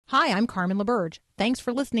Hi, I'm Carmen LaBerge. Thanks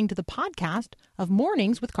for listening to the podcast of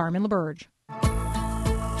Mornings with Carmen LaBerge.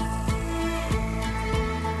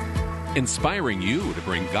 Inspiring you to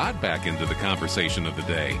bring God back into the conversation of the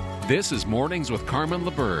day. This is Mornings with Carmen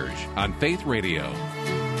LaBerge on Faith Radio. If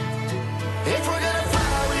we're gonna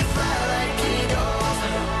fly, we fly like eagles,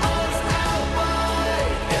 arms out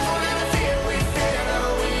wide. If we're gonna fear, we fear no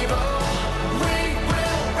evil. We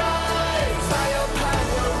will rise. By your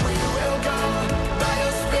power we will go. By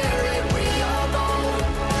your spirit we are bold.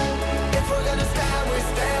 If we're gonna stand, we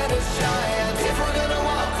stand as giants. If we're gonna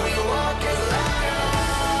walk, we walk as lions.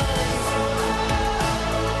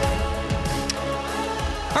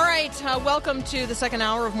 All right, welcome to the second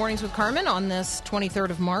hour of Mornings with Carmen on this 23rd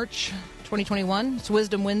of March, 2021. It's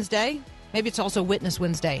Wisdom Wednesday. Maybe it's also Witness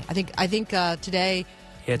Wednesday. I think today,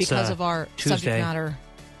 It's, because of our Tuesday. subject matter.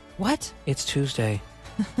 What? It's Tuesday.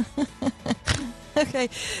 Okay.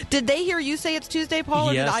 Did they hear you say it's Tuesday,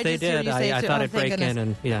 Paul? Or Yes, did I they just hear did. you say I it too? thought Oh, I'd thank break goodness. in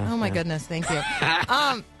and yeah. Oh my yeah. goodness, thank you.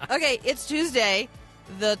 Okay, it's Tuesday,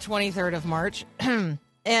 the 23rd of March,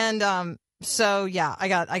 and so yeah, I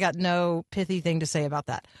got no pithy thing to say about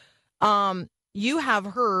that. You have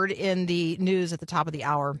heard in the news at the top of the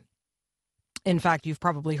hour. In fact, you've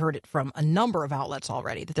probably heard it from a number of outlets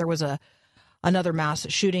already that there was another mass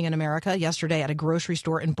shooting in America yesterday at a grocery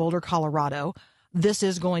store in Boulder, Colorado. This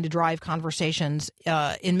is going to drive conversations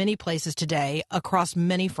in many places today across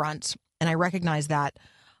many fronts, and I recognize that.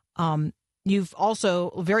 You've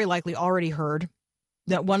also very likely already heard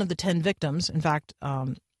that one of the 10 victims, in fact,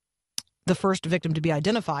 the first victim to be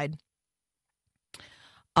identified,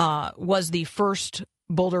 was the first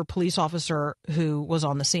Boulder police officer who was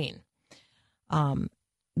on the scene.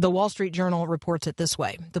 The Wall Street Journal reports it this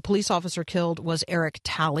way. The police officer killed was Eric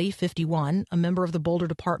Talley, 51, a member of the Boulder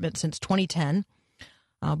Department since 2010.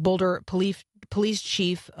 Boulder Police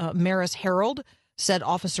Chief Maris Harold said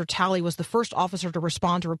Officer Talley was the first officer to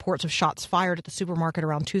respond to reports of shots fired at the supermarket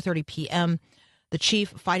around 2:30 p.m. The chief,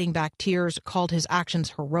 fighting back tears, called his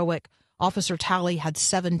actions heroic. Officer Talley had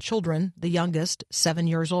 7 children, the youngest, 7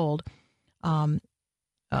 years old.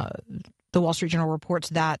 The Wall Street Journal reports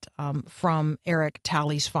that from Eric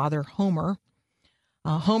Talley's father, Homer.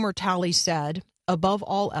 Homer Talley said, above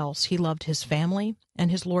all else, he loved his family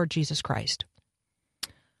and his Lord Jesus Christ.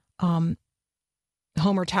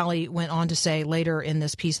 Homer Talley went on to say later in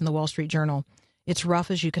this piece in the Wall Street Journal, it's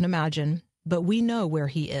rough as you can imagine, but we know where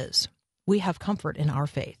he is. We have comfort in our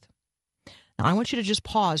faith. Now, I want you to just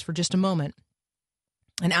pause for just a moment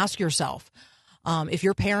and ask yourself, if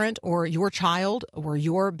your parent or your child or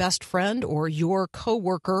your best friend or your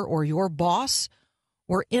coworker or your boss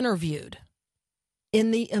were interviewed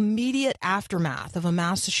in the immediate aftermath of a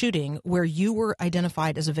mass shooting where you were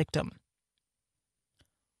identified as a victim,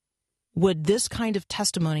 would this kind of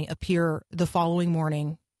testimony appear the following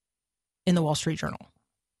morning in the Wall Street Journal?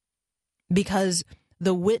 Because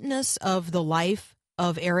the witness of the life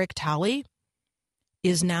of Eric Talley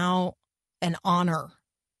is now an honor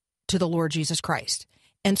to the Lord Jesus Christ.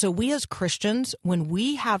 And so we as Christians, when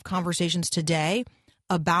we have conversations today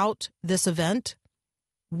about this event,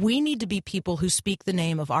 we need to be people who speak the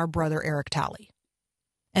name of our brother Eric Talley.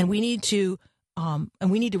 And we need to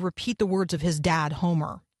repeat the words of his dad,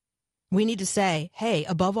 Homer. We need to say, hey,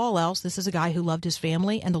 above all else, this is a guy who loved his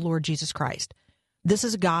family and the Lord Jesus Christ. This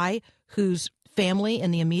is a guy whose family in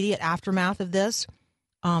the immediate aftermath of this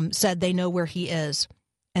said they know where he is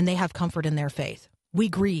and they have comfort in their faith. We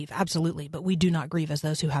grieve, absolutely, but we do not grieve as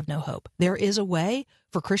those who have no hope. There is a way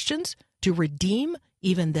for Christians to redeem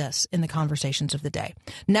even this in the conversations of the day.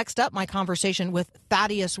 Next up, my conversation with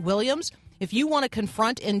Thaddeus Williams. If you want to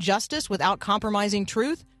confront injustice without compromising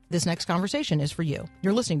truth, this next conversation is for you.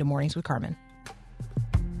 You're listening to Mornings with Carmen.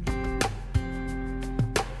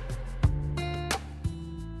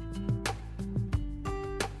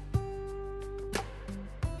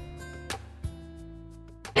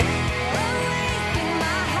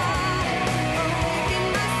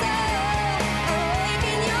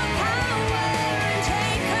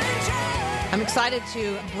 I'm excited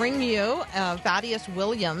to bring you Thaddeus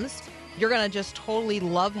Williams. You're going to just totally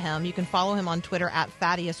love him. You can follow him on Twitter at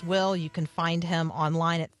Thaddeus Will. You can find him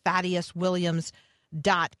online at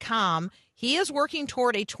ThaddeusWilliams.com. He is working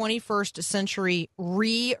toward a 21st century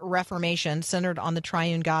re-reformation centered on the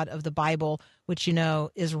triune God of the Bible, which, you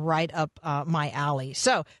know, is right up my alley.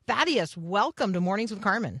 So, Thaddeus, welcome to Mornings with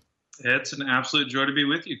Carmen. It's an absolute joy to be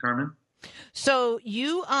with you, Carmen. So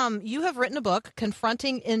you have written a book,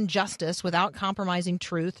 Confronting Injustice Without Compromising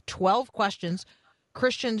Truth, 12 questions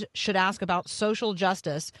Christians should ask about social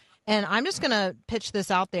justice. And I'm just going to pitch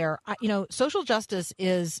this out there. Social justice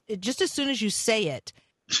is, just as soon as you say it,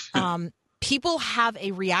 people have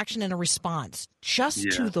a reaction and a response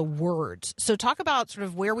just to the words. So talk about sort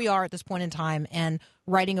of where we are at this point in time and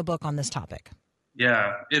writing a book on this topic.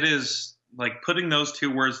 Yeah, it is like putting those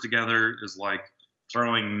two words together is like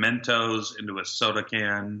throwing Mentos into a soda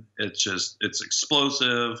can. It's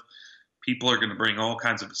explosive. People are going to bring all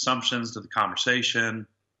kinds of assumptions to the conversation.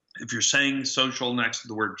 If you're saying social next to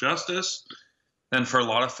the word justice, then for a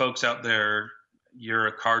lot of folks out there, you're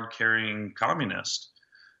a card-carrying communist.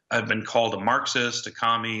 I've been called a Marxist, a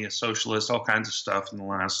commie, a socialist, all kinds of stuff in the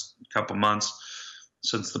last couple months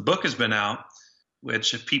since the book has been out,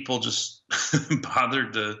 which if people just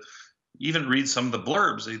bothered to even read some of the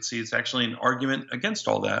blurbs, they'd see it's actually an argument against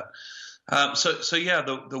all that. So yeah,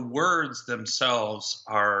 the words themselves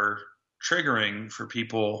are triggering for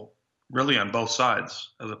people really on both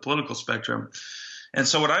sides of the political spectrum. And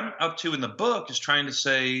so what I'm up to in the book is trying to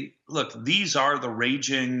say, look, these are the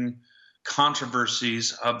raging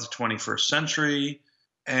controversies of the 21st century.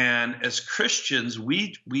 And as Christians,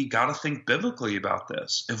 we got to think biblically about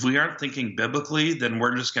this. If we aren't thinking biblically, then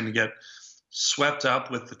we're just going to get swept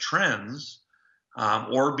up with the trends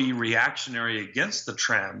or be reactionary against the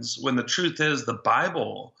trends, when the truth is the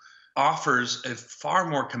Bible offers a far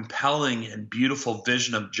more compelling and beautiful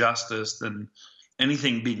vision of justice than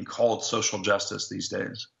anything being called social justice these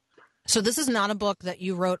days. So this is not a book that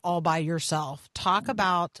you wrote all by yourself. Talk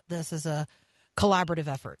about this as a collaborative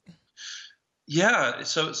effort. Yeah,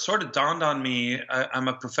 so it sort of dawned on me. I'm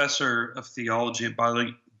a professor of theology at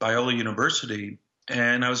Biola University,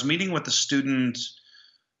 and I was meeting with a student,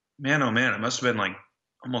 man, oh man, it must have been like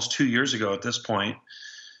almost 2 years ago at this point.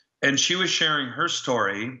 And she was sharing her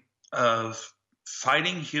story of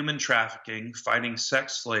fighting human trafficking, fighting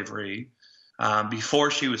sex slavery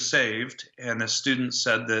before she was saved. And the student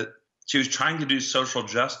said that she was trying to do social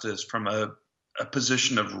justice from a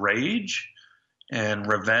position of rage and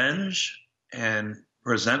revenge and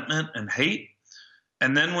resentment and hate.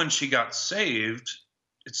 And then when she got saved,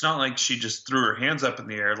 it's not like she just threw her hands up in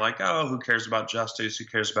the air like, oh, who cares about justice? Who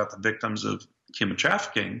cares about the victims of human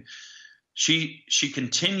trafficking? She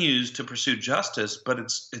continues to pursue justice, but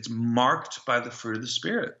it's marked by the fruit of the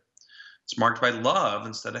Spirit. It's marked by love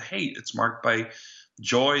instead of hate. It's marked by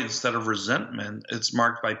joy instead of resentment. It's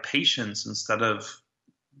marked by patience instead of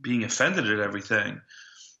being offended at everything.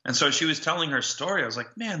 And so she was telling her story. I was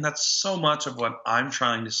like, man, that's so much of what I'm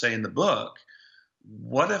trying to say in the book.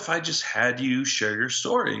 What if I just had you share your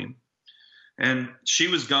story? And she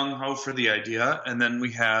was gung-ho for the idea. And then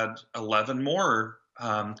we had 11 more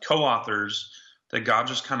co-authors that God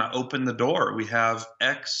just kind of opened the door. We have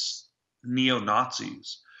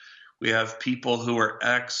ex-neo-Nazis. We have people who are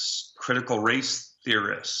ex-critical race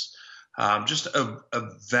theorists. Just a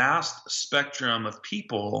vast spectrum of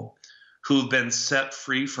people who've been set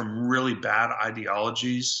free from really bad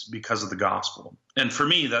ideologies because of the gospel. And for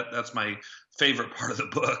me, that's my favorite part of the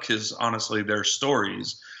book is honestly their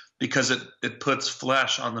stories, because it puts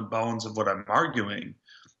flesh on the bones of what I'm arguing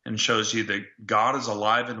and shows you that God is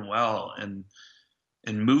alive and well and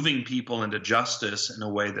moving people into justice in a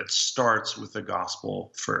way that starts with the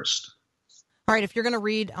gospel first. All right, if you're going to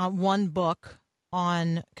read one book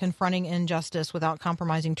on confronting injustice without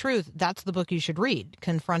compromising truth, that's the book you should read,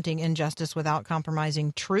 Confronting Injustice Without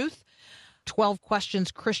Compromising Truth. 12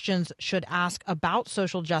 questions Christians should ask about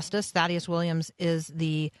social justice. Thaddeus Williams is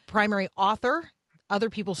the primary author. Other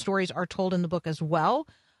people's stories are told in the book as well.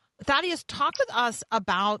 Thaddeus, talk with us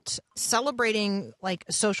about celebrating like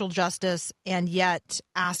social justice and yet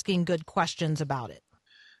asking good questions about it.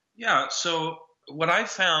 Yeah, so what I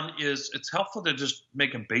found is it's helpful to just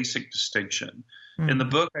make a basic distinction. Mm-hmm. In the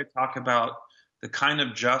book, I talk about the kind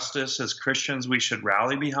of justice as Christians we should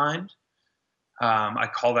rally behind. I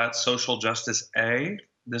call that social justice A.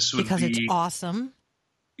 This would because be, it's awesome.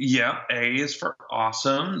 Yeah, A is for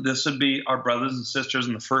awesome. This would be our brothers and sisters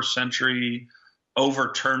in the first century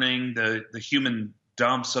overturning the human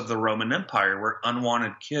dumps of the Roman Empire, where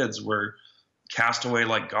unwanted kids were cast away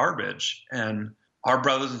like garbage. And our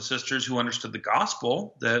brothers and sisters who understood the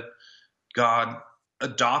gospel, that God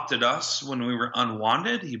adopted us when we were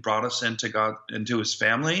unwanted. He brought us into his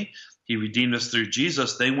family. He redeemed us through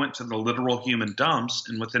Jesus. They went to the literal human dumps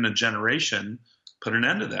and within a generation put an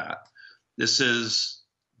end to that. This is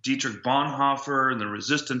Dietrich Bonhoeffer and the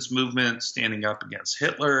resistance movement standing up against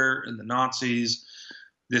Hitler and the Nazis.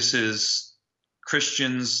 This is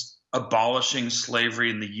Christians abolishing slavery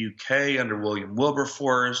in the UK under William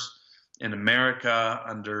Wilberforce, in America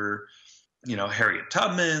under, Harriet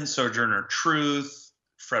Tubman, Sojourner Truth,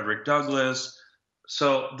 Frederick Douglass.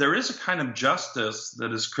 So there is a kind of justice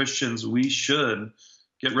that as Christians we should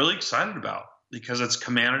get really excited about. because it's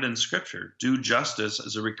commanded in Scripture. Do justice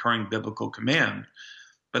as a recurring biblical command.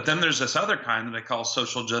 But then there's this other kind that I call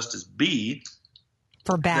social justice B.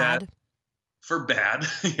 For bad. For bad.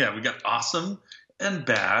 Yeah, we got awesome and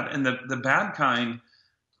bad. And the bad kind,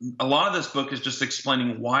 a lot of this book is just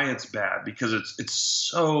explaining why it's bad, because it's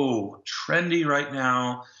so trendy right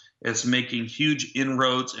now. It's making huge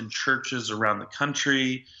inroads in churches around the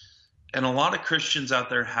country. And a lot of Christians out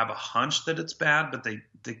there have a hunch that it's bad, but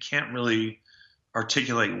they can't really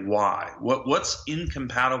articulate why. What's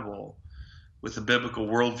incompatible with the biblical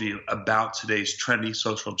worldview about today's trendy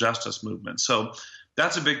social justice movement? So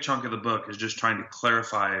that's a big chunk of the book, is just trying to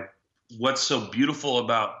clarify what's so beautiful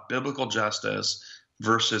about biblical justice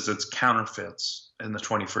versus its counterfeits in the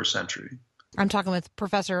 21st century. I'm talking with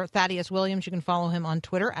Professor Thaddeus Williams. You can follow him on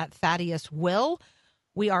Twitter at Thaddeus Will.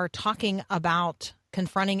 We are talking about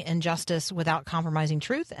confronting injustice without compromising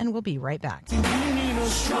truth, and we'll be right back. We need a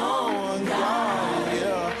strong God,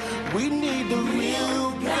 yeah. We need the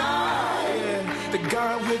real God, yeah. The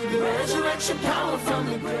God with the resurrection power from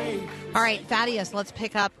the grave. All right, Thaddeus, let's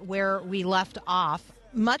pick up where we left off.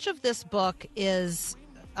 Much of this book is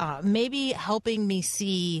maybe helping me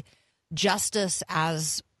see justice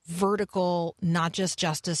as vertical, not just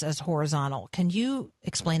justice as horizontal. Can you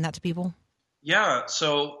explain that to people? Yeah,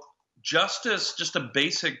 so justice, just a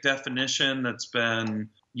basic definition that's been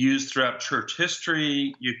used throughout church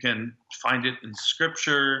history, you can find it in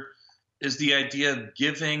Scripture, is the idea of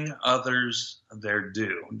giving others their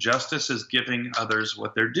due. Justice is giving others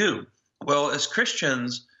what they're due. Well, as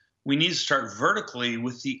Christians, we need to start vertically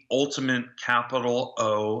with the ultimate capital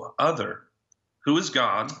O, other. Who is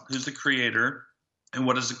God? Who's the creator? And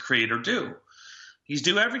what does the creator do? He's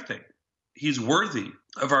due everything. He's worthy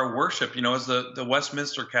of our worship. You know, as the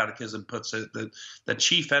Westminster Catechism puts it, the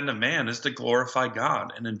chief end of man is to glorify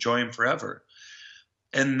God and enjoy him forever.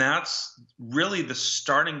 And that's really the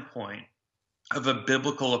starting point of a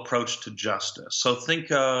biblical approach to justice. So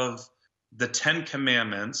think of the 10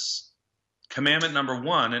 Commandments. Commandment number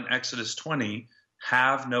 1 in Exodus 20,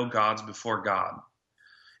 have no gods before God.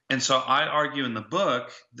 And so I argue in the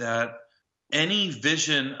book that any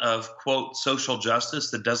vision of, quote, social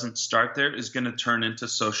justice that doesn't start there is going to turn into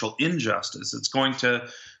social injustice. It's going to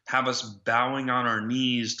have us bowing on our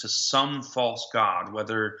knees to some false god,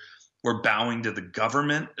 whether we're bowing to the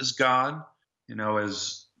government as God. You know,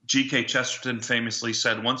 as G.K. Chesterton famously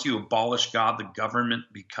said, once you abolish God, the government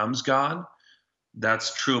becomes God.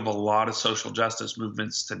 That's true of a lot of social justice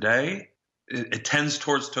movements today. It tends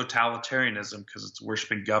towards totalitarianism because it's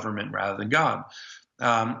worshiping government rather than God.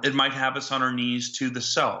 It might have us on our knees to the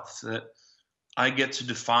self, that I get to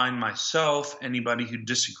define myself. Anybody who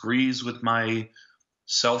disagrees with my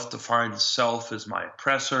self-defined self is my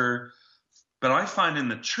oppressor. But I find in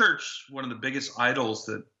the church, one of the biggest idols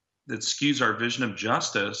that skews our vision of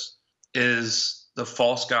justice is the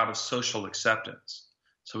false god of social acceptance.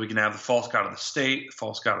 So we can have the false god of the state, the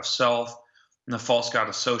false god of self, and the false god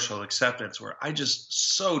of social acceptance, where I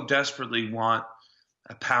just so desperately want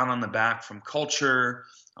a pat on the back from culture.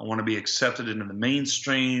 I want to be accepted into the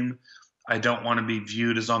mainstream. I don't want to be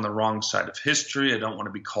viewed as on the wrong side of history. I don't want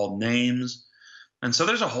to be called names. And so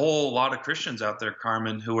there's a whole lot of Christians out there,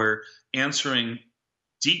 Carmen, who are answering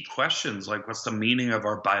deep questions like, what's the meaning of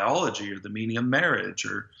our biology, or the meaning of marriage,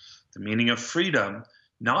 or the meaning of freedom,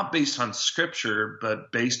 not based on Scripture,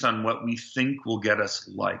 but based on what we think will get us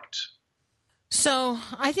liked. So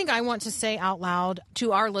I think I want to say out loud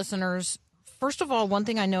to our listeners, first of all, one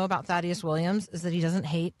thing I know about Thaddeus Williams is that he doesn't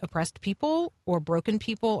hate oppressed people or broken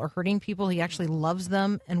people or hurting people. He actually loves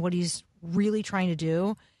them. And what he's really trying to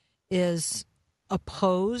do is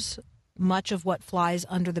oppose much of what flies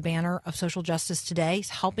under the banner of social justice today. He's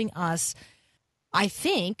helping us, I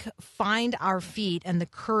think, find our feet and the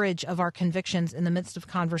courage of our convictions in the midst of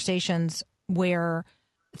conversations where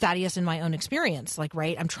Thaddeus, in my own experience, like,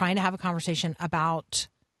 right, I'm trying to have a conversation about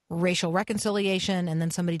racial reconciliation, and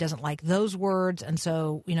then somebody doesn't like those words. And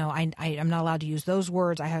so, you know, I'm not allowed to use those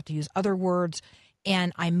words. I have to use other words.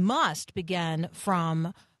 And I must begin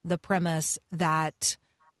from the premise that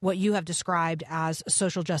what you have described as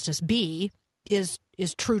social justice B is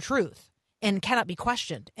true truth and cannot be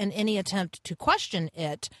questioned. And any attempt to question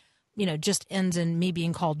it, you know, just ends in me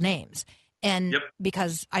being called names. And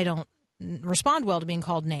because I don't respond well to being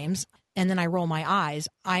called names, and then I roll my eyes,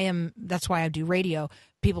 that's why I do radio.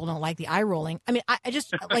 People don't like the eye rolling. I mean, I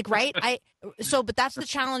just like, right. But that's the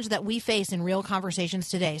challenge that we face in real conversations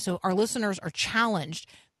today. So our listeners are challenged.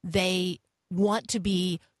 They want to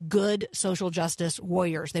be good social justice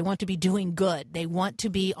warriors. They want to be doing good. They want to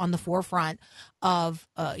be on the forefront of,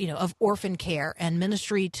 of orphan care and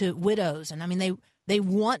ministry to widows. And I mean, They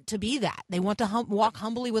want to be that. They want to walk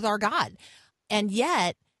humbly with our God. And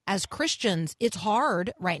yet, as Christians, it's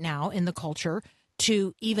hard right now in the culture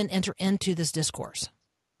to even enter into this discourse.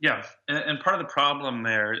 Yeah. And part of the problem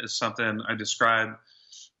there is something I describe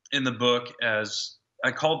in the book as,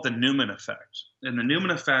 I call it the Newman effect. And the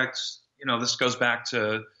Newman effect, this goes back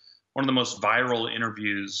to one of the most viral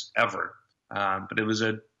interviews ever. But it was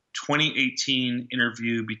a 2018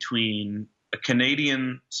 interview between a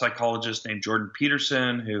Canadian psychologist named Jordan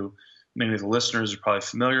Peterson, who many of the listeners are probably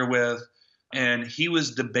familiar with. And he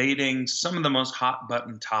was debating some of the most hot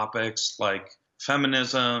button topics like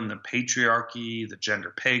feminism, the patriarchy, the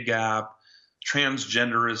gender pay gap,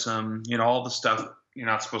 transgenderism, all the stuff you're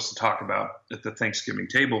not supposed to talk about at the Thanksgiving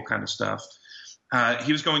table kind of stuff.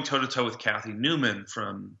 He was going toe-to-toe with Kathy Newman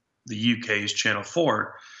from the UK's Channel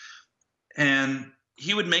 4. And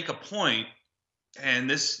he would make a point, and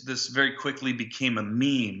this very quickly became a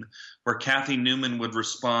meme, where Kathy Newman would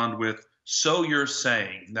respond with, "So you're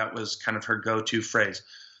saying," that was kind of her go-to phrase.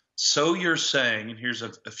 "So you're saying," and here's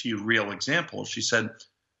a few real examples. She said,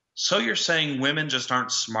 "So you're saying women just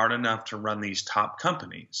aren't smart enough to run these top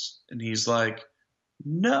companies?" And he's like,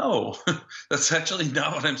 "No, that's actually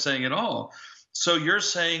not what I'm saying at all. So you're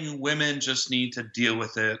saying women just need to deal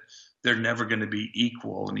with it. They're never going to be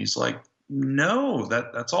equal." And he's like, "No,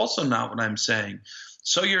 that's also not what I'm saying.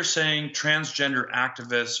 So you're saying transgender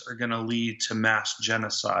activists are going to lead to mass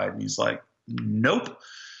genocide?" And he's like, "Nope.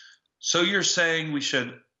 So you're saying we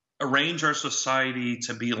should arrange our society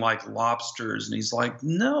to be like lobsters?" And he's like,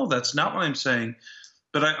 "No, that's not what I'm saying."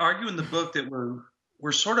 But I argue in the book that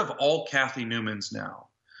we're sort of all Kathy Newmans now,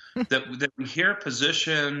 that we hear a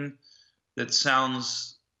position that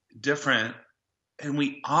sounds different, and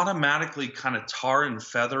we automatically kind of tar and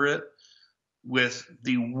feather it with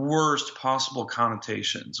the worst possible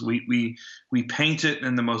connotations. We paint it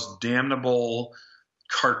in the most damnable,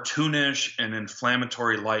 cartoonish, and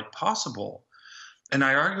inflammatory light possible. And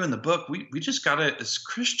I argue in the book, we just got to, as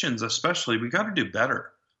Christians especially, we got to do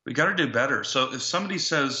better. We got to do better. So if somebody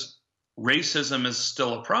says racism is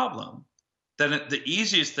still a problem, then the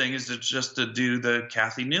easiest thing is just to do the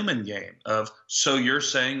Kathy Newman game of, "So you're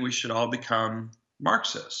saying we should all become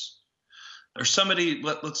Marxists?" Or somebody,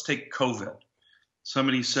 let's take COVID.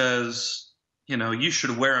 Somebody says, "You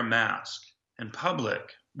should wear a mask in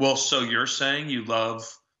public." Well, so you're saying you love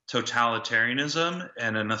totalitarianism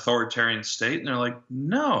and an authoritarian state? And they're like,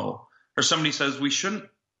 "No." Or somebody says we shouldn't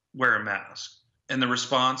wear a mask. And the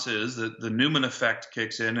response is that the Newman effect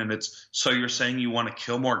kicks in, and it's, "So you're saying you want to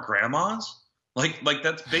kill more grandmas?" Like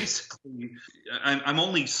that's basically, I'm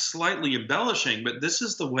only slightly embellishing, but this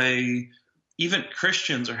is the way even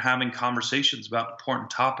Christians are having conversations about important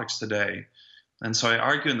topics today. And so I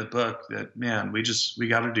argue in the book that, man, we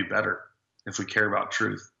got to do better if we care about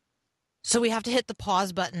truth. So we have to hit the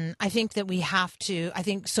pause button. I think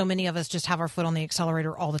so many of us just have our foot on the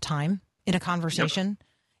accelerator all the time in a conversation. Yep.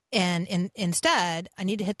 And instead, I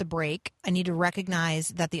need to hit the brake. I need to recognize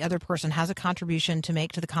that the other person has a contribution to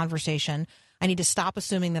make to the conversation. I need to stop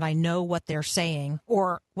assuming that I know what they're saying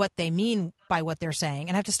or what they mean by what they're saying,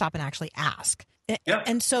 and I have to stop and actually ask. Yeah.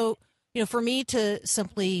 And so, for me to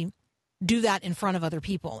simply do that in front of other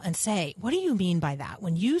people and say, "What do you mean by that?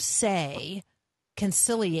 When you say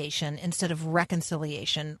conciliation instead of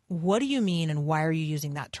reconciliation, what do you mean, and why are you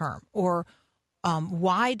using that term?" Or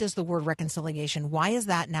why does the word reconciliation, why is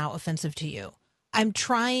that now offensive to you? I'm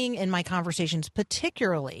trying in my conversations,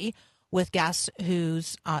 particularly with guests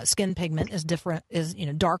whose skin pigment is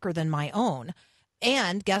darker than my own,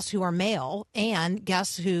 and guests who are male, and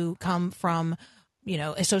guests who come from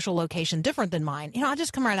a social location different than mine. I'll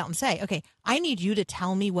just come right out and say, "Okay, I need you to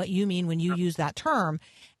tell me what you mean when you use that term,"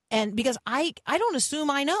 and because I don't assume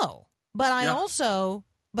I know, but I also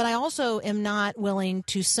am not willing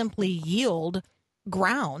to simply yield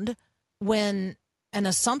ground when an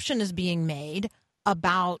assumption is being made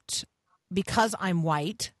about, because I'm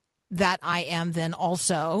white, that I am then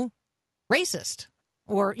also racist,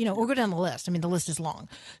 or go down the list. I mean, the list is long.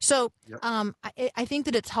 So I think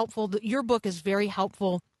that it's helpful that your book is very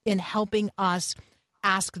helpful in helping us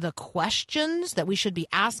ask the questions that we should be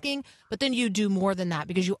asking, but then you do more than that,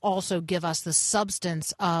 because you also give us the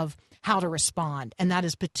substance of how to respond, and that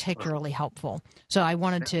is particularly helpful. So I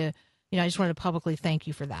wanted to, I just wanted to publicly thank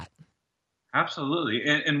you for that. Absolutely.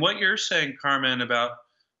 And what you're saying, Carmen, about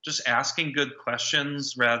just asking good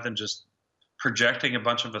questions rather than just projecting a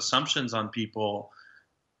bunch of assumptions on people,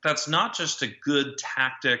 that's not just a good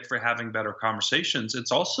tactic for having better conversations.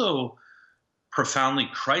 It's also profoundly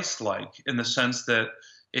Christ-like, in the sense that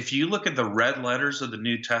if you look at the red letters of the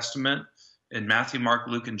New Testament in Matthew, Mark,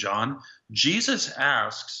 Luke, and John, Jesus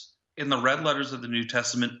asks in the red letters of the New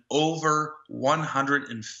Testament over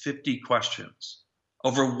 150 questions.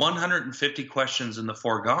 Over 150 questions in the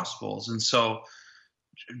four Gospels. And so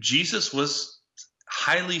Jesus was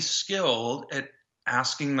highly skilled at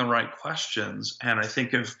asking the right questions. And I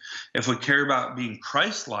think if we care about being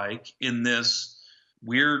Christ-like in this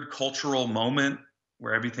weird cultural moment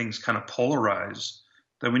where everything's kind of polarized,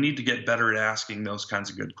 then we need to get better at asking those kinds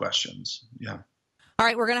of good questions. Yeah. All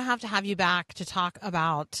right, we're going to have you back to talk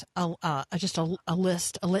about just a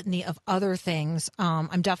litany of other things.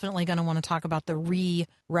 I'm definitely going to want to talk about the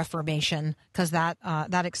Reformation because that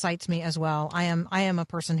excites me as well. I am a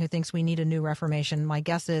person who thinks we need a new Reformation. My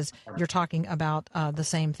guess is you're talking about the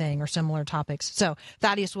same thing or similar topics. So,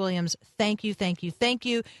 Thaddeus Williams, thank you.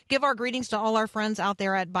 Give our greetings to all our friends out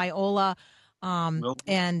there at Biola,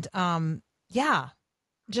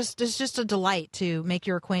 it's just a delight to make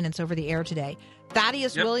your acquaintance over the air today.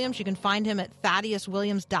 Thaddeus Williams, you can find him at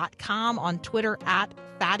ThaddeusWilliams.com, on Twitter at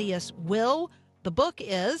ThaddeusWill. The book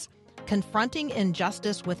is Confronting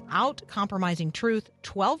Injustice Without Compromising Truth,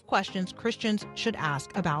 12 Questions Christians Should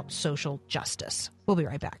Ask About Social Justice. We'll be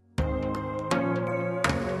right back.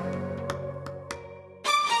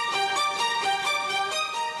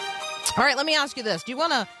 All right, let me ask you this. Do you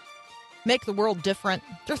want to make the world different?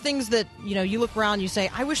 There are things that, you look around and you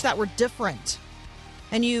say, I wish that were different.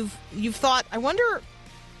 And you've thought, I wonder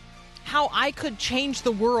how I could change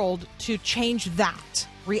the world to change that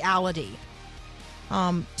reality.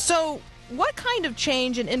 So what kind of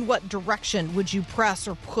change and in what direction would you press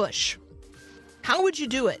or push? How would you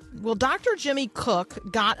do it? Well, Dr. Jimmy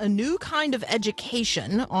Cook got a new kind of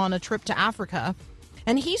education on a trip to Africa,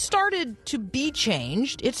 and he started to be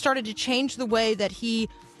changed. It started to change the way that he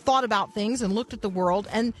thought about things and looked at the world,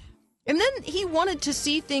 and then he wanted to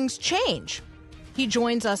see things change. He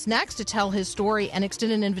joins us next to tell his story and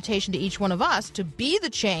extend an invitation to each one of us to be the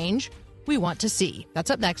change we want to see.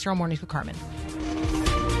 That's up next here on Mornings with Carmen.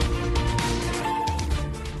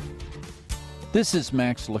 This is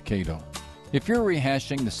Max Lucado. If you're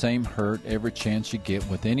rehashing the same hurt every chance you get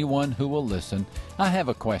with anyone who will listen, I have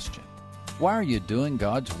a question. Why are you doing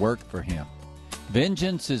God's work for him?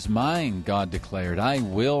 Vengeance is mine, God declared. I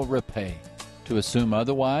will repay. To assume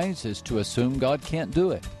otherwise is to assume God can't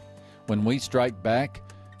do it. When we strike back,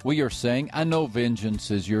 we are saying, I know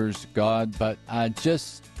vengeance is yours, God, but I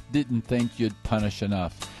just didn't think you'd punish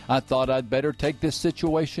enough. I thought I'd better take this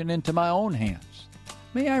situation into my own hands.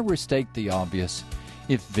 May I restate the obvious?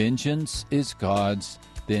 If vengeance is God's,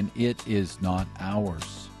 then it is not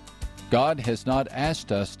ours. God has not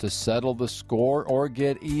asked us to settle the score or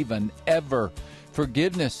get even, ever.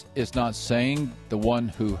 Forgiveness is not saying the one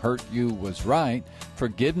who hurt you was right.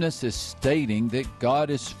 Forgiveness is stating that God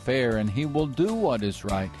is fair and he will do what is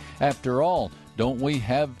right. After all, don't we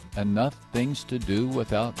have enough things to do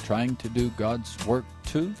without trying to do God's work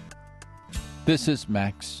too? This is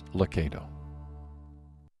Max Lucado.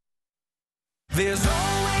 There's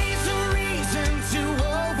always a reason to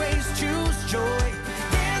always choose joy.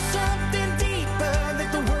 There's something deeper that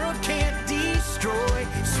the world can't destroy.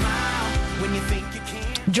 Smile when you think you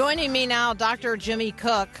can. Joining me now, Dr. Jimmy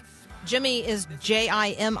Cook. Jimmy is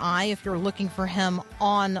Jimi if you're looking for him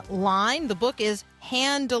online. The book is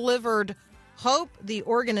Hand Delivered Hope. The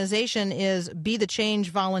organization is Be the Change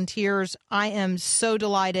Volunteers. I am so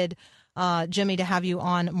delighted, Jimmy, to have you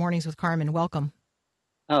on Mornings with Carmen. Welcome.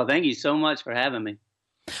 Oh, thank you so much for having me.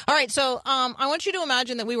 All right. So I want you to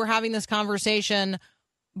imagine that we were having this conversation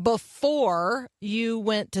before you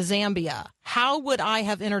went to Zambia. How would I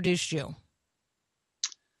have introduced you?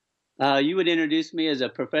 You would introduce me as a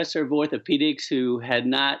professor of orthopedics who had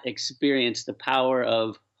not experienced the power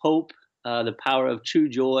of hope, the power of true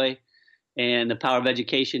joy, and the power of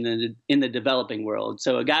education in the developing world.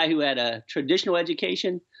 So a guy who had a traditional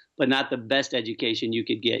education, but not the best education you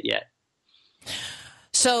could get yet.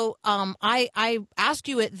 So I ask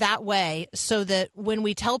you it that way so that when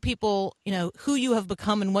we tell people, who you have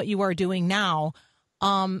become and what you are doing now,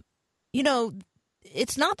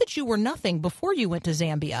 it's not that you were nothing before you went to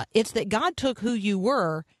Zambia. It's that God took who you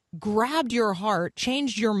were, grabbed your heart,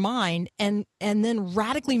 changed your mind, and then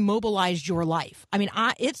radically mobilized your life. I mean,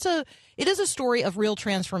 it is a story of real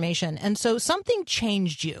transformation. And so something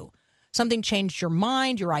changed you. Something changed your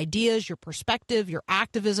mind, your ideas, your perspective, your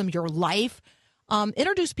activism, your life.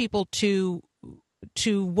 Introduce people to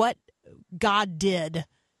what God did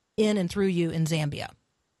in and through you in Zambia.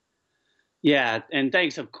 Yeah, and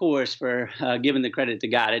thanks, of course, for giving the credit to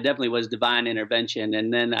God. It definitely was divine intervention.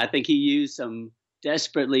 And then I think he used some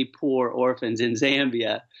desperately poor orphans in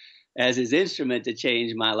Zambia as his instrument to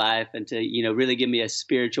change my life and to, really give me a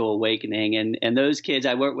spiritual awakening. And those kids,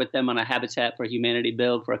 I worked with them on a Habitat for Humanity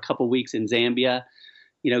build for a couple weeks in Zambia,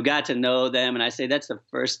 got to know them. And I say that's the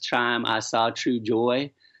first time I saw true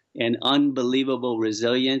joy and unbelievable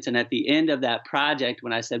resilience. And at the end of that project,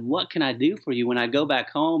 when I said, what can I do for you when I go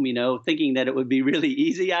back home, thinking that it would be really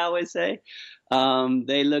easy, I always say,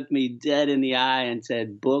 they looked me dead in the eye and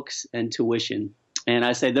said, books and tuition. And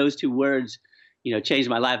I say those two words, changed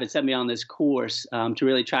my life. It set me on this course to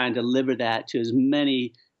really try and deliver that to as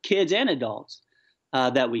many kids and adults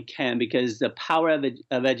that we can, because the power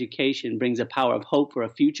of education brings a power of hope for a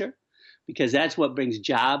future, because that's what brings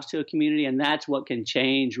jobs to a community, and that's what can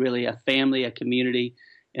change really a family, a community,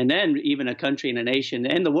 and then even a country and a nation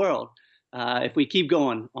and the world if we keep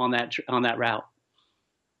going on that route.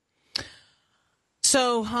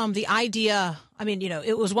 So the idea,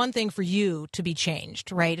 it was one thing for you to be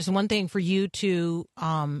changed, right? It's one thing for you to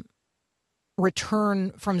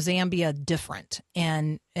return from Zambia different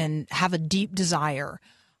and have a deep desire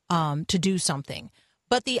to do something.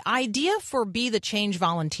 But the idea for Be the Change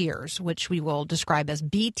Volunteers, which we will describe as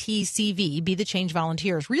BTCV, Be the Change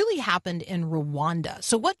Volunteers, really happened in Rwanda.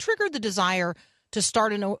 So what triggered the desire to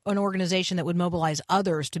start an organization that would mobilize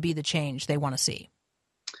others to be the change they want to see?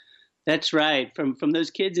 That's right. From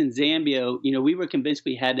those kids in Zambia, we were convinced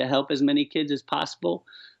we had to help as many kids as possible.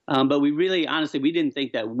 But we really, honestly, we didn't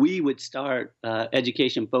think that we would start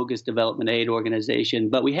education-focused development aid organization.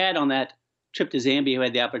 But we had on that trip to Zambia, we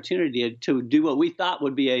had the opportunity to do what we thought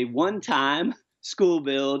would be a one-time school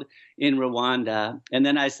build in Rwanda. And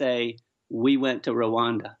then I say, we went to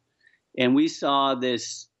Rwanda. And we saw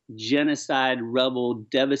this genocide, rubble,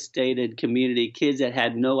 devastated community, kids that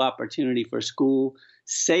had no opportunity for school,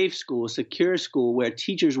 safe school, secure school, where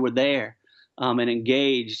teachers were there and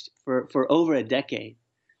engaged for over a decade.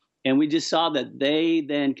 And we just saw that they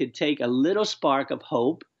then could take a little spark of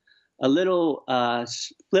hope, a little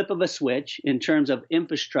flip of a switch in terms of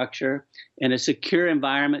infrastructure and a secure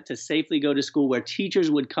environment to safely go to school, where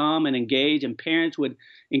teachers would come and engage and parents would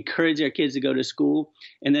encourage their kids to go to school.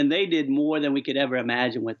 And then they did more than we could ever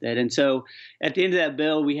imagine with it. And so at the end of that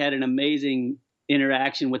bill, we had an amazing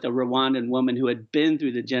interaction with a Rwandan woman who had been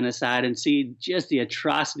through the genocide and see just the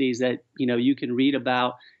atrocities that, you can read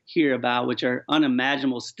about, hear about, which are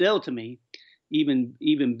unimaginable still to me, even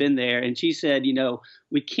been there. And she said,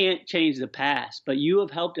 we can't change the past, but you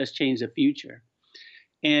have helped us change the future.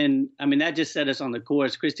 And that just set us on the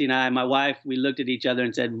course. Christy and I, my wife, we looked at each other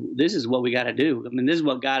and said, this is what we got to do. This is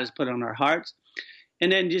what God has put on our hearts.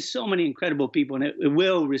 And then just so many incredible people, and it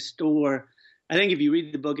will restore. I think if you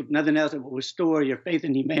read the book, if nothing else, it will restore your faith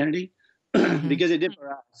in humanity, because it did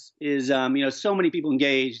for us. Is so many people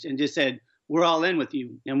engaged and just said, we're all in with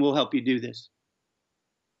you and we'll help you do this.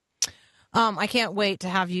 I can't wait to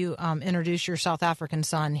have you introduce your South African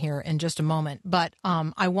son here in just a moment. But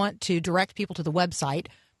I want to direct people to the website,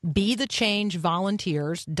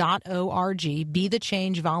 bethechangevolunteers.org,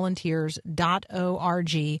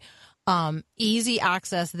 bethechangevolunteers.org. Easy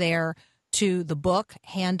access there to the book,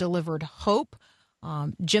 Hand Delivered Hope.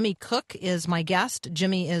 Jimmy Cook is my guest.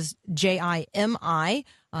 Jimmy is Jimi.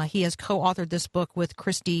 He has co-authored this book with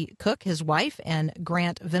Christy Cook, his wife, and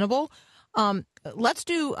Grant Venable. Let's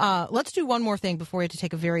do one more thing before we have to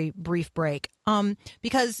take a very brief break.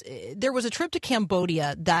 Because there was a trip to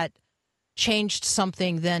Cambodia that changed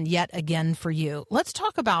something then yet again for you. Let's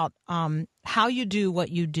talk about how you do what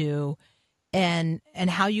you do and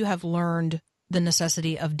how you have learned the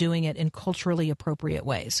necessity of doing it in culturally appropriate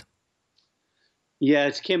ways.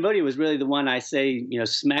 Yes, Cambodia was really the one I say,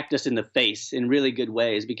 smacked us in the face in really good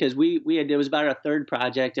ways, because it was about our third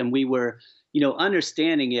project and we were,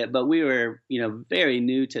 understanding it, but we were, very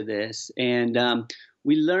new to this. And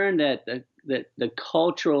we learned that the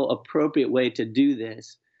cultural appropriate way to do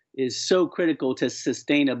this is so critical to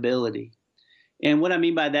sustainability. And what I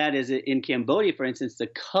mean by that is that in Cambodia, for instance, the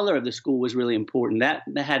color of the school was really important. That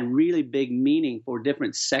had really big meaning for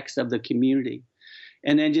different sects of the community.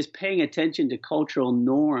 And then just paying attention to cultural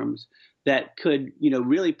norms that could,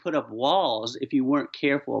 really put up walls if you weren't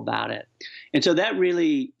careful about it. And so that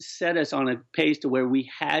really set us on a pace to where we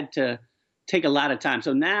had to take a lot of time.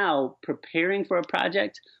 So now preparing for a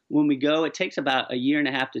project, when we go, it takes about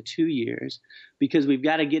 1.5 to 2 years, because we've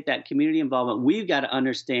got to get that community involvement. We've got to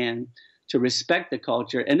understand to respect the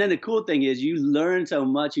culture. And then the cool thing is you learn so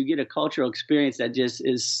much, you get a cultural experience that just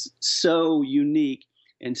is so unique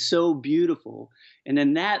and so beautiful. And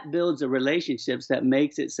then that builds the relationships that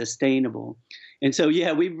makes it sustainable. And so,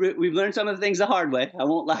 yeah, we've learned some of the things the hard way. I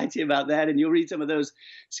won't lie to you about that. And you'll read some of those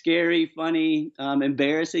scary, funny,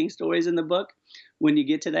 embarrassing stories in the book. when you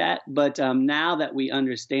get to that. But now that we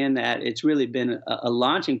understand that, it's really been a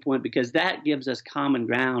launching point, because that gives us common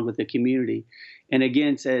ground with the community. And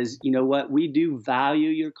again, says, you know what, we do value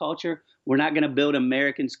your culture. We're not going to build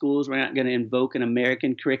American schools. We're not going to invoke an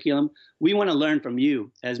American curriculum. We want to learn from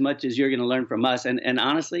you as much as you're going to learn from us. And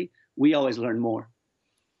honestly, we always learn more.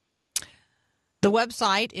 The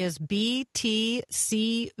website is BTCV,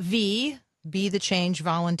 Be the Change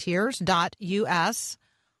Volunteers.us.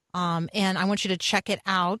 And I want you to check it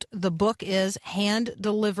out. The book is Hand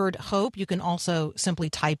Delivered Hope. You can also simply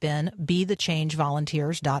type in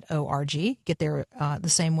BeTheChangeVolunteers.org. Get there the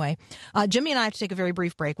same way. Jimmy and I have to take a very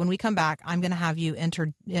brief break. When we come back, I'm going to have you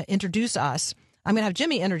introduce us. I'm going to have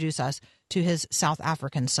Jimmy introduce us to his South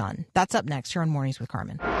African son. That's up next here on Mornings with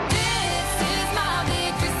Carmen.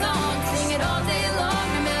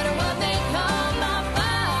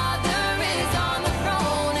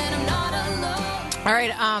 All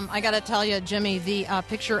right, I got to tell you, Jimmy, the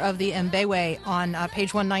picture of the Mbewe on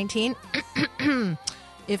page 119,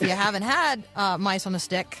 if you haven't had mice on a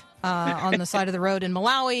stick on the side of the road in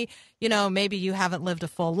Malawi, you know, maybe you haven't lived a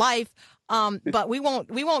full life. But we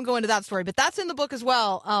won't go into that story. But that's in the book as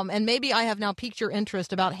well. And maybe I have now piqued your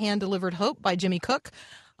interest about Hand Delivered Hope by Jimmy Cook.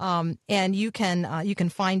 And you can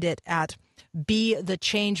find it at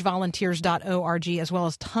BeTheChangeVolunteers.org, as well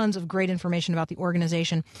as tons of great information about the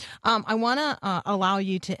organization. I want to allow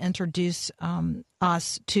you to introduce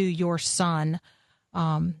us to your son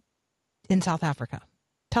in South Africa.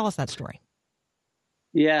 Tell us that story.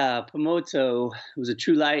 Yeah, Pomoto was a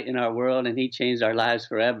true light in our world, and he changed our lives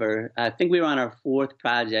forever. I think we were on our fourth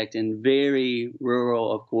project, and very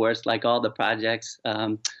rural, of course, like all the projects,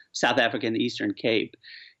 South Africa and the Eastern Cape.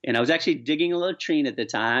 And I was actually digging a latrine at the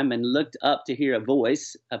time and looked up to hear a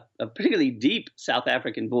voice, a particularly deep South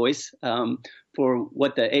African voice for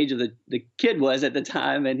what the age of the kid was at the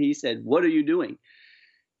time. And he said, "What are you doing?"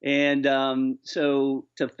 And so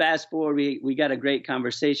to fast forward, we got a great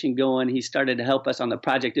conversation going. He started to help us on the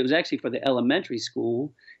project. It was actually for the elementary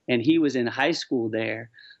school, and he was in high school there.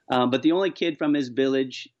 But the only kid from his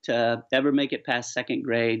village to ever make it past second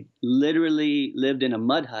grade, literally lived in a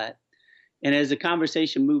mud hut. And as the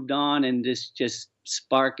conversation moved on and this just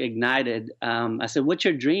spark ignited, I said, "What's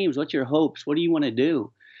your dreams? What's your hopes? What do you want to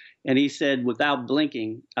do?" And he said, without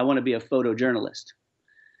blinking, "I want to be a photojournalist."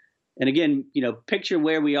 And again, you know, picture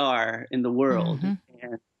where we are in the world. Mm-hmm.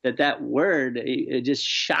 And that word, it just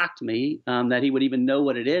shocked me that he would even know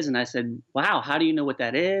what it is. And I said, "Wow, how do you know what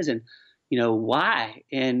that is? And, you know, why?"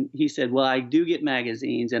 And he said, "Well, I do get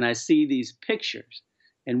magazines and I see these pictures,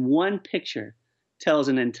 and one picture tells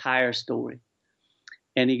an entire story."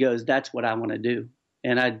 And he goes, "That's what I want to do."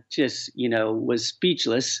 And I just, you know, was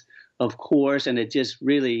speechless, of course. And it just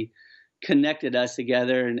really connected us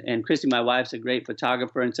together. And Christy, my wife's a great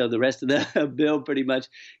photographer. And so the rest of the bill, pretty much,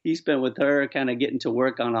 he spent with her kind of getting to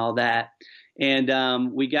work on all that.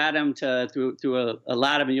 And we got him to, through a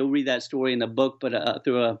lot of, and you'll read that story in the book, but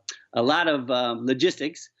through a lot of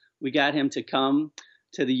logistics, we got him to come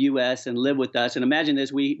to the U.S. and live with us. And imagine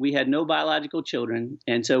this, we had no biological children.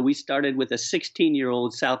 And so we started with a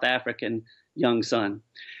 16-year-old South African young son.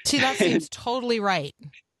 See, that seems totally right.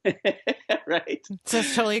 Right.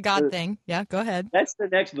 It's totally a God thing. Yeah, go ahead. That's the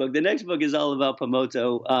next book. The next book is all about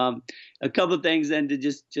Pomoto. A couple of things then to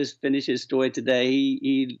just finish his story today.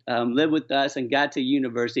 He lived with us and got to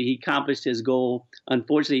university. He accomplished his goal.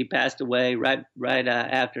 Unfortunately, he passed away right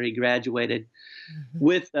after he graduated. Mm-hmm.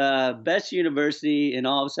 With best university in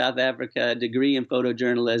all of South Africa, degree in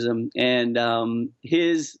photojournalism, and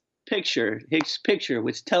his picture,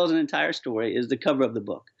 which tells an entire story, is the cover of the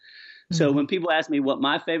book. Mm-hmm. So when people ask me what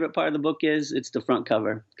my favorite part of the book is, it's the front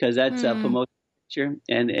cover, because that's a Pomoto picture,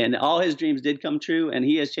 and all his dreams did come true, and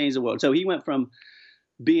he has changed the world. So he went from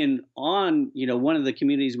being on, you know, one of the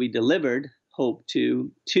communities we delivered hope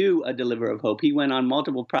to a deliverer of hope. He went on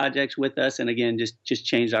multiple projects with us, and again, just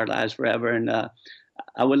changed our lives forever. And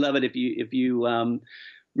I would love it if you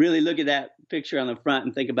really look at that picture on the front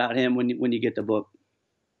and think about him when you get the book.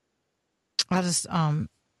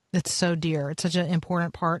 It's so dear. It's such an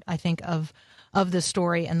important part, I think, of this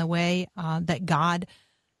story, and the way that God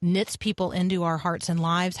knits people into our hearts and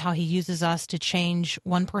lives, how he uses us to change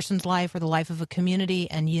one person's life or the life of a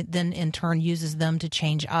community, and then in turn uses them to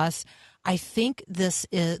change us. I think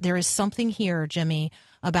there is something here, Jimmy,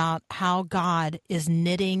 about how God is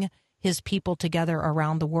knitting his people together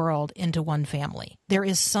around the world into one family. There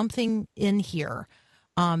is something in here.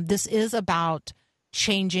 This is about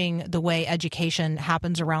changing the way education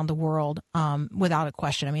happens around the world, without a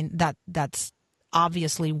question. I mean, that's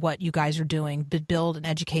obviously what you guys are doing, build and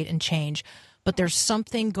educate and change. But there's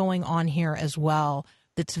something going on here as well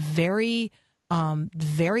that's very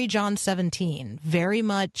very John 17, very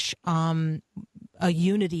much a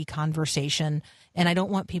unity conversation, and I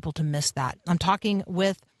don't want people to miss that. I'm talking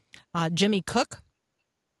with Jimmy Cook.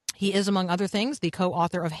 He is, among other things, the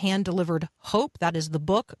co-author of Hand Delivered Hope. That is the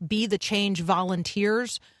book.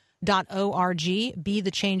 BeTheChangeVolunteers.org.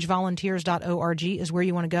 BeTheChangeVolunteers.org is where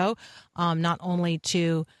you want to go, not only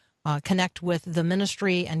to connect with the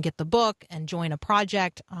ministry and get the book and join a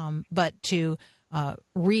project, but to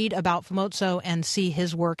read about Famozo and see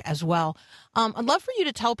his work as well. I'd love for you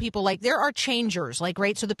to tell people, like, there are changers, like,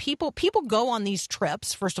 right? So the people go on these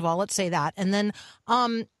trips, first of all, let's say that, and then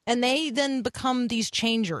and they then become these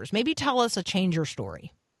changers. Maybe tell us a changer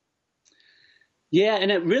story. Yeah,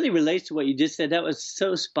 and it really relates to what you just said. That was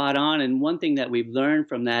so spot on. And one thing that we've learned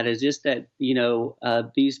from that is just that,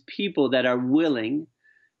 these people that are willing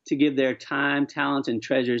to give their time, talents, and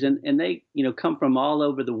treasures, and they, come from all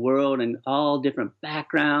over the world and all different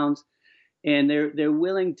backgrounds, and they're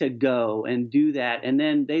willing to go and do that. And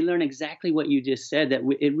then they learn exactly what you just said, that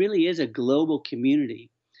it really is a global community.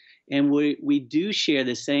 And we do share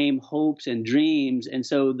the same hopes and dreams. And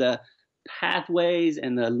so the pathways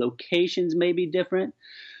and the locations may be different,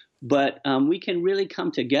 but we can really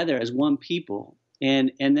come together as one people.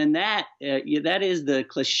 And then that is the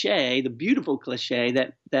cliche, the beautiful cliche,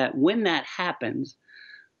 that when that happens,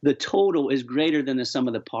 the total is greater than the sum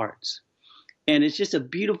of the parts. And it's just a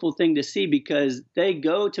beautiful thing to see, because they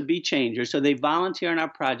go to be changers. So they volunteer in our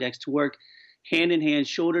projects to work hand in hand,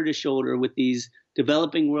 shoulder to shoulder with these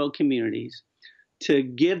developing world communities, to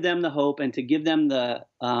give them the hope and to give them the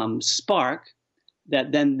spark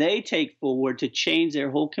that then they take forward to change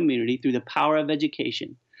their whole community through the power of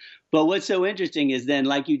education. But what's so interesting is then,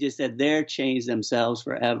 like you just said, they're changed themselves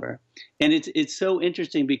forever. And it's so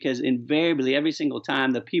interesting because invariably, every single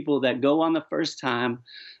time, the people that go on a first-time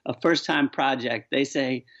project, they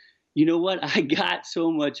say, you know what, I got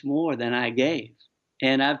so much more than I gave.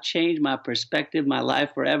 And I've changed my perspective, my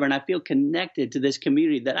life forever. And I feel connected to this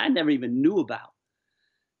community that I never even knew about.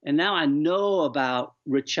 And now I know about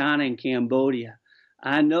Rachana in Cambodia.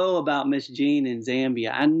 I know about Miss Jean in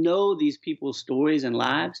Zambia. I know these people's stories and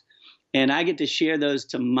lives. And I get to share those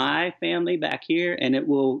to my family back here. And it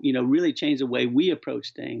will, really change the way we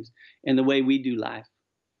approach things and the way we do life.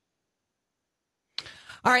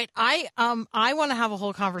 All right, I want to have a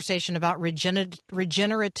whole conversation about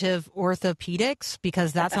regenerative orthopedics,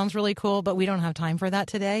 because that sounds really cool, but we don't have time for that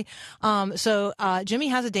today. So Jimmy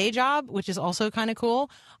has a day job, which is also kind of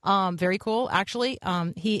cool, very cool, actually.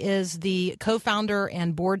 He is the co-founder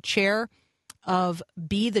and board chair of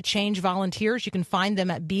Be the Change Volunteers. You can find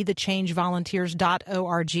them at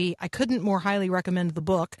BeTheChangeVolunteers.org. I couldn't more highly recommend the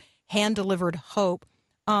book, Hand Delivered Hope,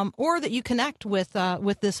 or that you connect with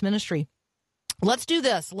this ministry. Let's do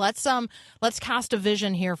this. Let's cast a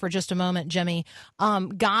vision here for just a moment, Jimmy.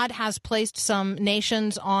 God has placed some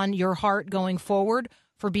nations on your heart going forward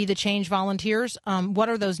for Be the Change Volunteers. What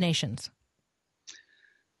are those nations?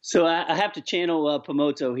 So I have to channel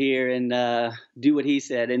Famozo here and do what he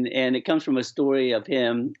said. And it comes from a story of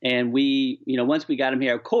him. And we, once we got him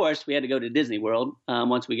here, of course, we had to go to Disney World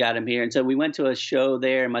once we got him here. And so we went to a show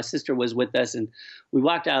there, and my sister was with us. And we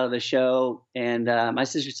walked out of the show, and my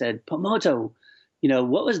sister said, Famozo,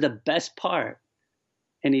 what was the best part?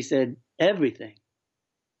 And he said, everything.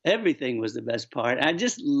 Everything was the best part. And I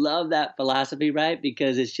just love that philosophy, right?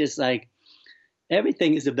 Because it's just like,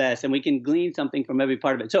 everything is the best, and we can glean something from every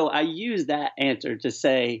part of it. So I use that answer to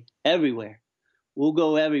say everywhere. We'll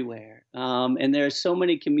go everywhere. And there are so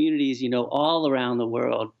many communities, all around the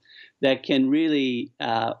world that can really,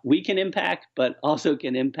 we can impact, but also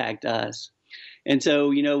can impact us. And so,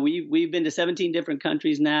 we've been to 17 different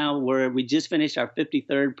countries now, where we just finished our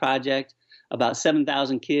 53rd project, about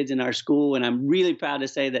 7,000 kids in our school. And I'm really proud to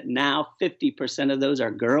say that now 50% of those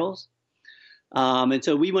are girls. And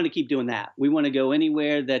so we want to keep doing that. We want to go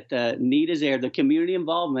anywhere that the need is there. The community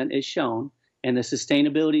involvement is shown and the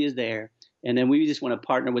sustainability is there. And then we just want to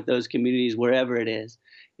partner with those communities wherever it is.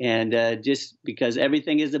 And just because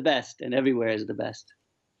everything is the best and everywhere is the best.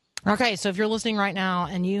 Okay, so if you're listening right now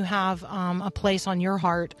and you have a place on your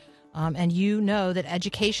heart, and you know that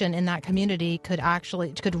education in that community could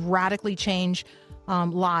radically change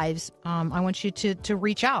lives, I want you to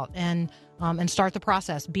reach out and start the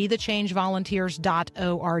process.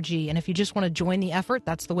 BeTheChangeVolunteers.org. And if you just want to join the effort,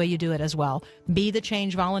 that's the way you do it as well.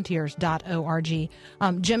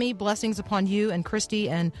 BeTheChangeVolunteers.org. Jimmy, blessings upon you and Christy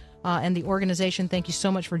and the organization. Thank you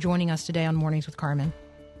so much for joining us today on Mornings with Carmen.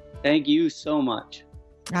 Thank you so much.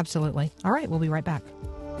 Absolutely. All right, we'll be right back.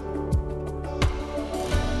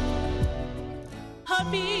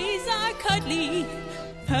 Puppies are cuddly.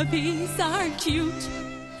 Puppies are cute.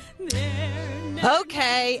 They're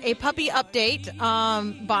Okay, a puppy update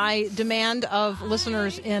by demand of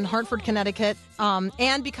listeners in Hartford, Connecticut,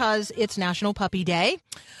 and because it's National Puppy Day.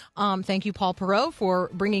 Thank you, Paul Perot, for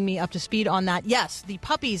bringing me up to speed on that. Yes, the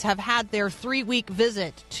puppies have had their 3-week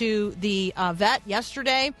visit to the vet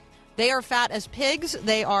yesterday. They are fat as pigs.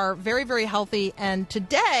 They are very, very healthy. And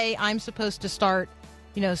today I'm supposed to start,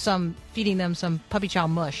 feeding them some puppy chow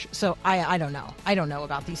mush. So I don't know. I don't know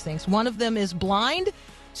about these things. One of them is blind.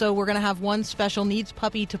 So we're going to have one special needs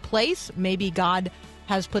puppy to place. Maybe God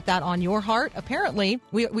has put that on your heart. Apparently,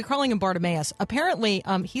 we're calling him Bartimaeus. Apparently,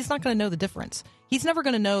 he's not going to know the difference. He's never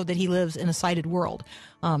going to know that he lives in a sighted world.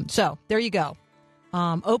 So there you go.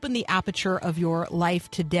 Open the aperture of your life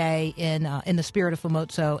today in the spirit of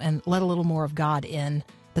Fomotso and let a little more of God in,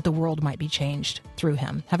 that the world might be changed through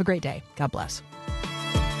him. Have a great day. God bless.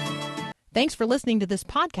 Thanks for listening to this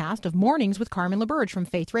podcast of Mornings with Carmen LaBerge from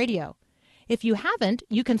Faith Radio. If you haven't,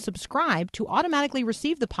 you can subscribe to automatically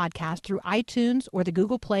receive the podcast through iTunes or the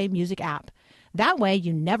Google Play Music app. That way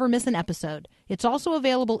you never miss an episode. It's also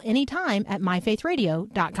available anytime at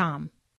myfaithradio.com.